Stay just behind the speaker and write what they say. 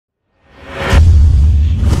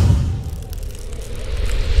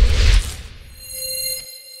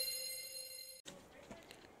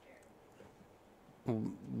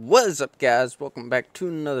What is up, guys? Welcome back to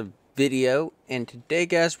another video, and today,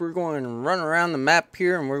 guys, we're going to run around the map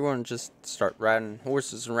here, and we're going to just start riding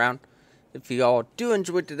horses around. If you all do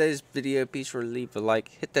enjoy today's video, be sure to leave a like,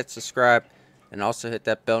 hit that subscribe, and also hit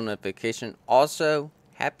that bell notification. Also,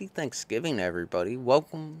 happy Thanksgiving, everybody.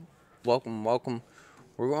 Welcome, welcome, welcome.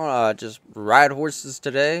 We're going to just ride horses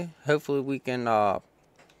today. Hopefully, we can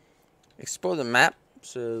explore the map.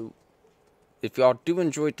 So, if y'all do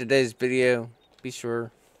enjoy today's video, be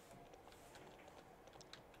sure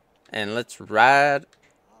and let's ride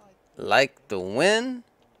like the wind.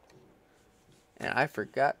 And I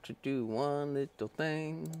forgot to do one little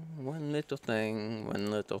thing. One little thing. One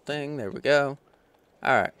little thing. There we go.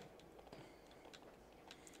 Alright.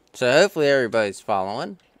 So hopefully everybody's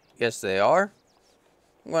following. Yes, they are.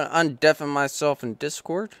 I'm going to undeafen myself in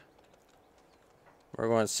Discord. We're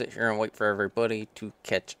going to sit here and wait for everybody to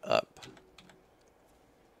catch up.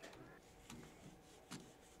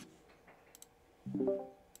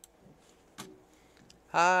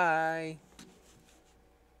 Hi.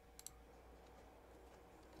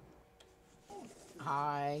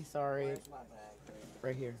 Hi, sorry.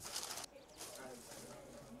 Right here.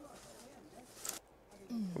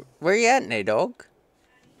 Where you at, Nadog?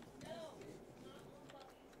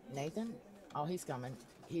 Nathan? Oh, he's coming.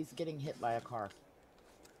 He's getting hit by a car.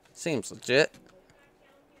 Seems legit.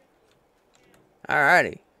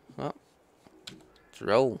 Alrighty. Well, let's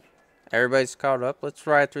roll. Everybody's caught up. Let's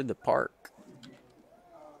ride through the park.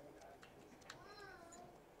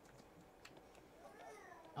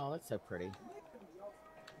 Oh, that's so pretty.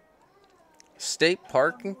 State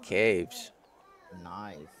Park and Caves.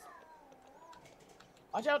 Nice.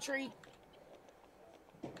 Watch out, tree.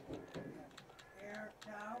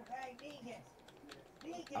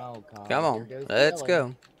 Oh, God. Come on. Let's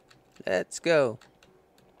go. Let's go.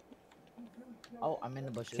 Oh, I'm in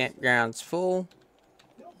the bushes. Campground's full.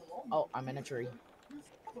 Oh, I'm in a tree.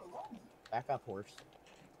 Back up, horse.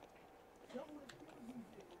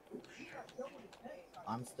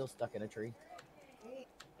 I'm still stuck in a tree.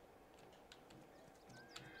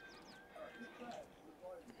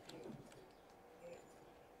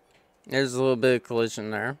 There's a little bit of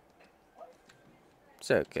collision there.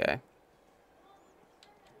 It's okay.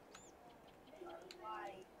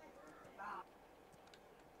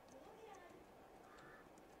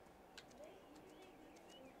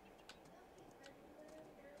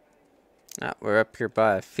 Now, we're up here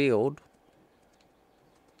by a field.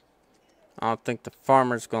 I don't think the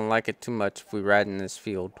farmer's gonna like it too much if we ride in this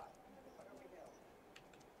field.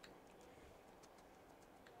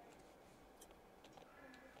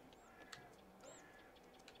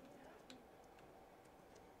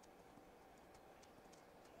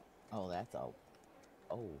 Oh, that's a...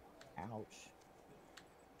 Oh, ouch.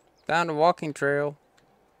 Found a walking trail.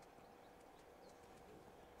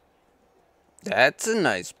 That's a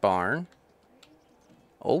nice barn.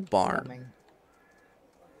 Old barn. Coming.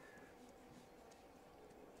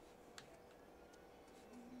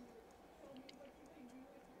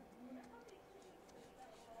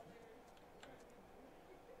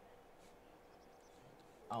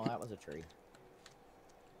 Oh, that was a tree.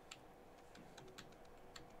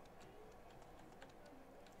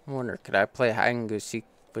 I wonder, could I play hide and go seek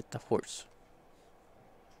with the horse?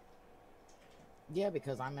 Yeah,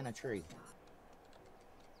 because I'm in a tree.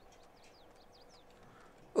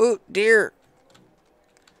 Ooh, deer!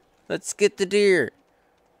 Let's get the deer.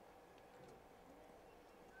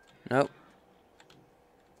 Nope.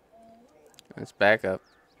 Let's back up.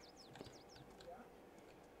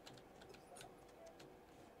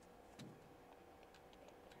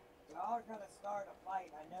 Y'all are gonna start a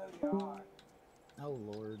fight, I know you are. Oh,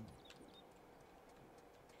 Lord.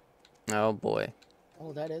 Oh boy.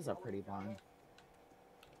 Oh, that is a pretty barn.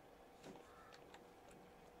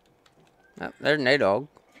 Oh, there's Nadog.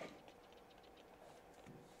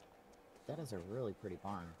 That is a really pretty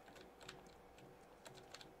barn.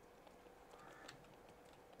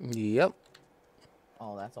 Yep.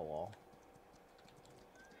 Oh, that's a wall.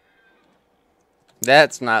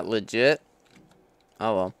 That's not legit.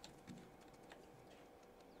 Oh well.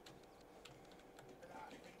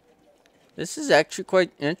 This is actually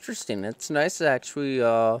quite interesting. It's nice to actually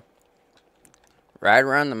ride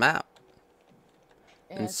around the map.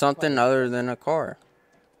 Yeah, In it's something quite- other than a car.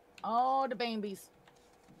 Oh, the babies.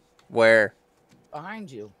 Where? Behind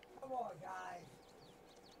you. Come on, guys.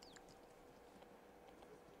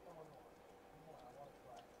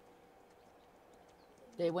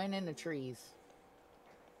 They went in the trees.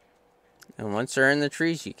 And once they're in the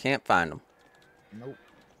trees, you can't find them. Nope.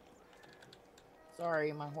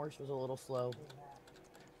 Sorry, my horse was a little slow.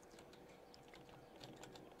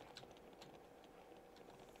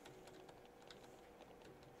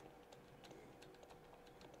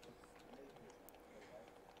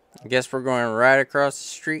 I guess we're going right across the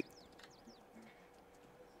street.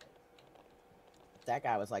 That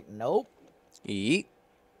guy was like, nope. Yeet.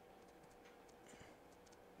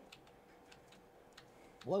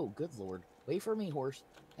 Whoa, good lord. Wait for me, horse.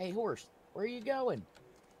 Hey, horse, where are you going?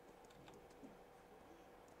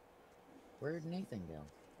 Where did Nathan go?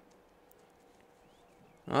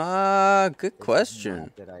 Good This is question. not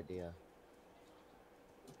a good idea.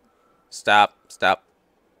 Stop. Stop.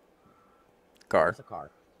 Car. There's a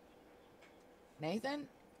car. Nathan?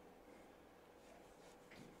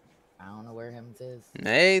 I don't know where him is.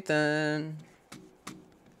 Nathan.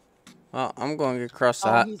 Well, I'm going to get across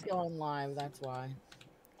the Oh, he's going live, that's why.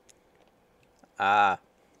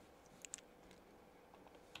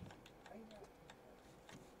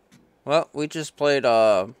 Well, we just played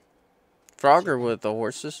Frogger with the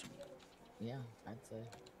horses. Yeah, I'd say.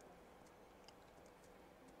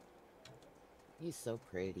 He's so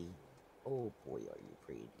pretty. Oh boy, are you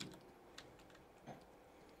pretty.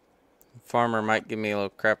 Farmer might give me a little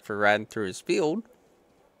crap for riding through his field.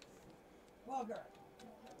 Bugger.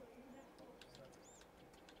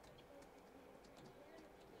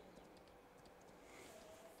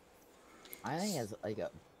 I think it's like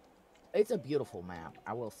it's a beautiful map.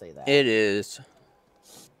 I will say that. It is.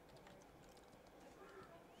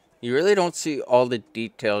 You really don't see all the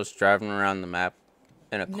details driving around the map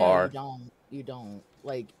in a car. No, you don't. You don't.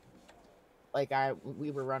 Like we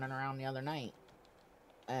were running around the other night,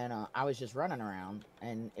 and I was just running around,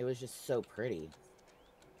 and it was just so pretty.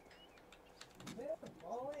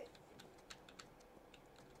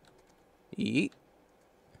 Yeet.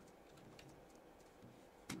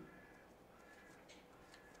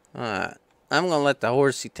 Alright. I'm gonna let the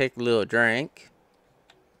horsey take a little drink.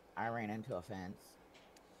 I ran into a fence.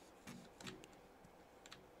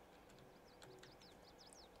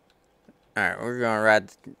 Alright, we're gonna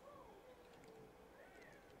ride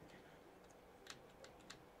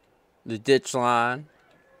the ditch line.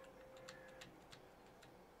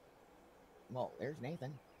 Well, there's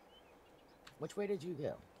Nathan. Which way did you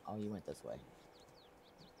go? Oh, you went this way.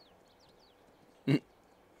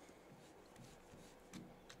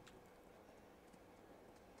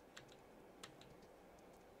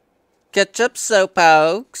 Catch up,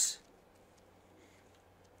 slowpokes.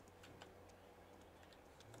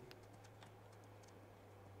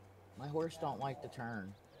 My horse don't like to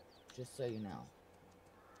turn, just so you know.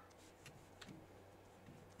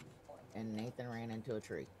 And Nathan ran into a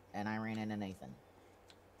tree, and I ran into Nathan.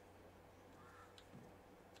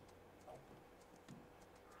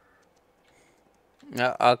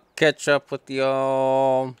 I'll catch up with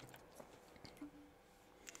y'all.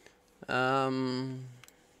 Where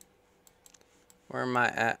am I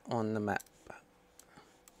at on the map?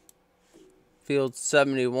 Field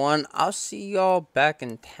 71. I'll see y'all back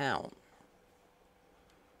in town.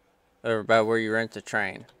 Or by where you rent the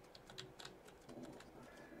train.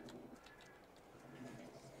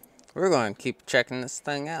 We're going to keep checking this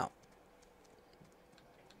thing out.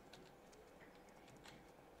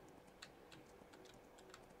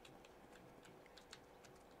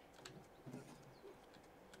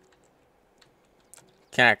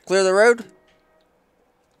 Can I clear the road?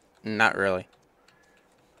 Not really.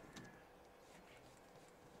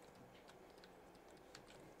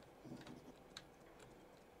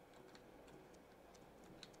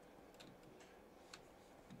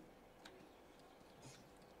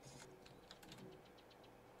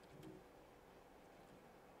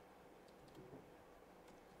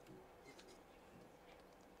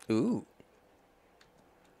 Ooh.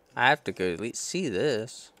 I have to go at least see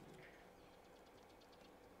this.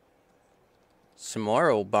 Some more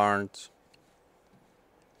old barns.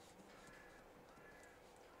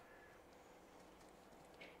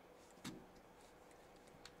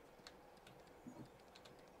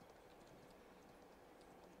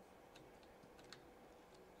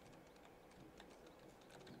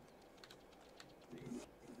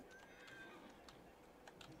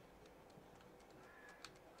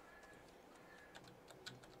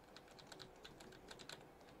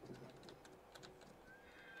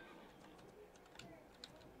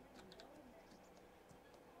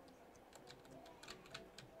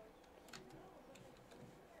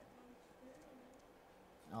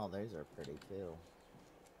 Oh, those are pretty too.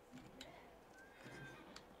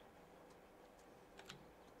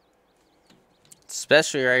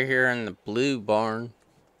 Especially right here in the blue barn.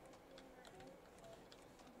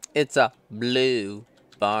 It's a blue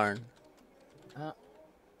barn.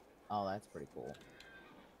 Oh, that's pretty cool.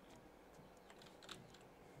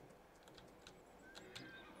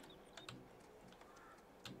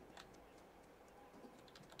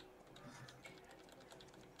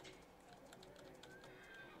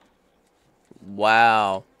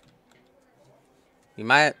 Wow. You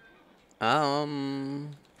might, I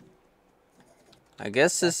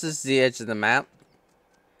guess this is the edge of the map.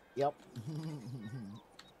 Yep.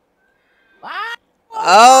 Ah!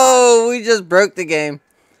 Oh, we just broke the game.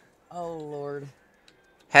 Oh, Lord.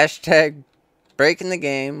 Hashtag breaking the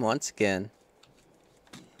game once again.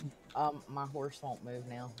 My horse won't move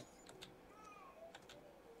now.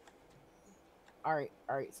 Alright,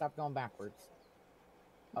 stop going backwards.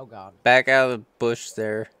 Oh, God. Back out of the bush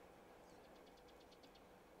there.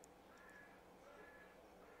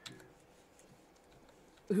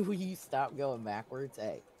 Will you stop going backwards?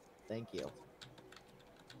 Hey, thank you.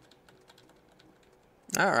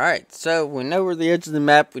 Alright, so we know we're the edge of the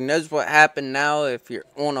map. We knows what happened now. If you're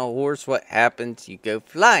on a horse, what happens? You go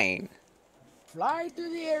flying. Fly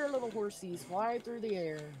through the air, little horsies. Fly through the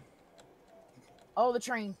air. Oh, the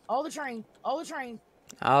train. Oh, the train. Oh, the train.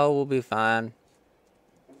 Oh, we'll be fine.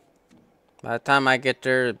 By the time I get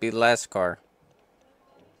there, it'll be the last car.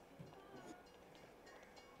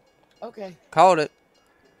 Okay. Called it.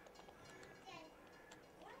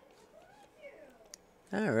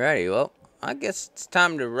 Alrighty, well, I guess it's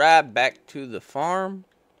time to ride back to the farm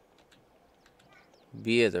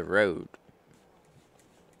via the road.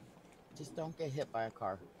 Just don't get hit by a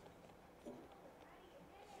car.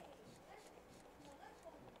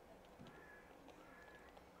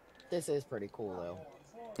 This is pretty cool,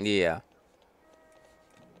 though. Yeah.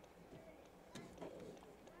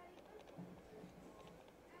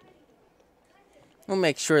 We'll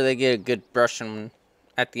make sure they get a good brushing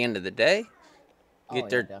at the end of the day. Get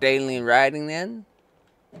their daily riding in.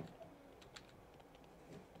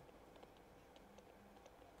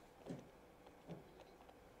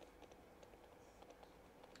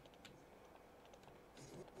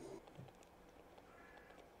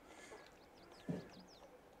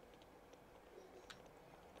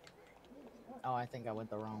 Oh, I think I went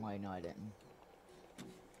the wrong way. No, I didn't.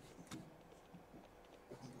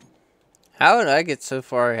 How did I get so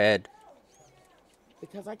far ahead?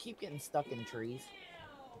 Because I keep getting stuck in trees.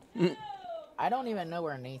 I don't even know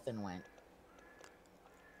where Nathan went.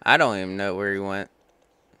 I don't even know where he went.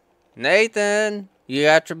 Nathan, you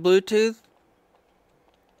got your Bluetooth?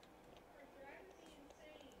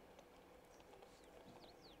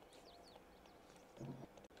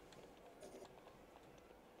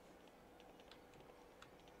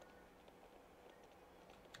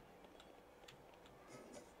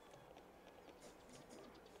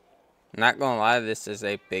 Not gonna lie, this is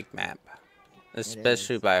a big map.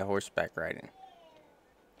 Especially by horseback riding.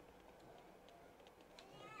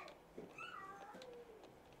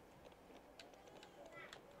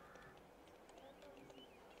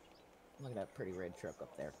 Look at that pretty red truck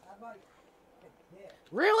up there.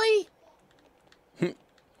 Really?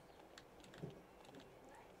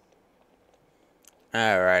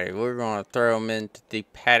 Alrighty, we're gonna throw them into the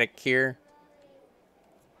paddock here.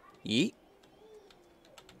 Yeet.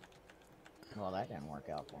 Well, that didn't work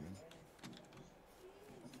out for me.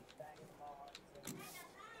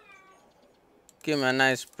 Give him a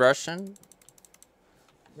nice brushing.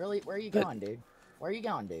 Really? Where are you going, dude? Where are you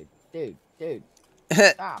going, dude? Dude.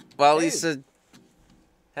 Stop. Well, Dude. Lisa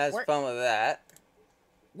has fun with that.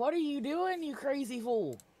 What are you doing, you crazy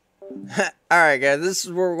fool? Alright, guys, this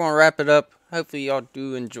is where we're going to wrap it up. Hopefully, y'all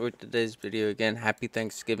do enjoy today's video. Again, happy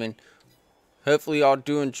Thanksgiving. Hopefully, y'all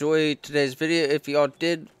do enjoy today's video. If y'all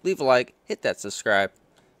did, leave a like, hit that subscribe,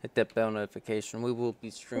 hit that bell notification. We will be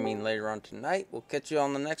streaming later on tonight. We'll catch you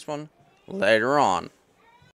on the next one later on.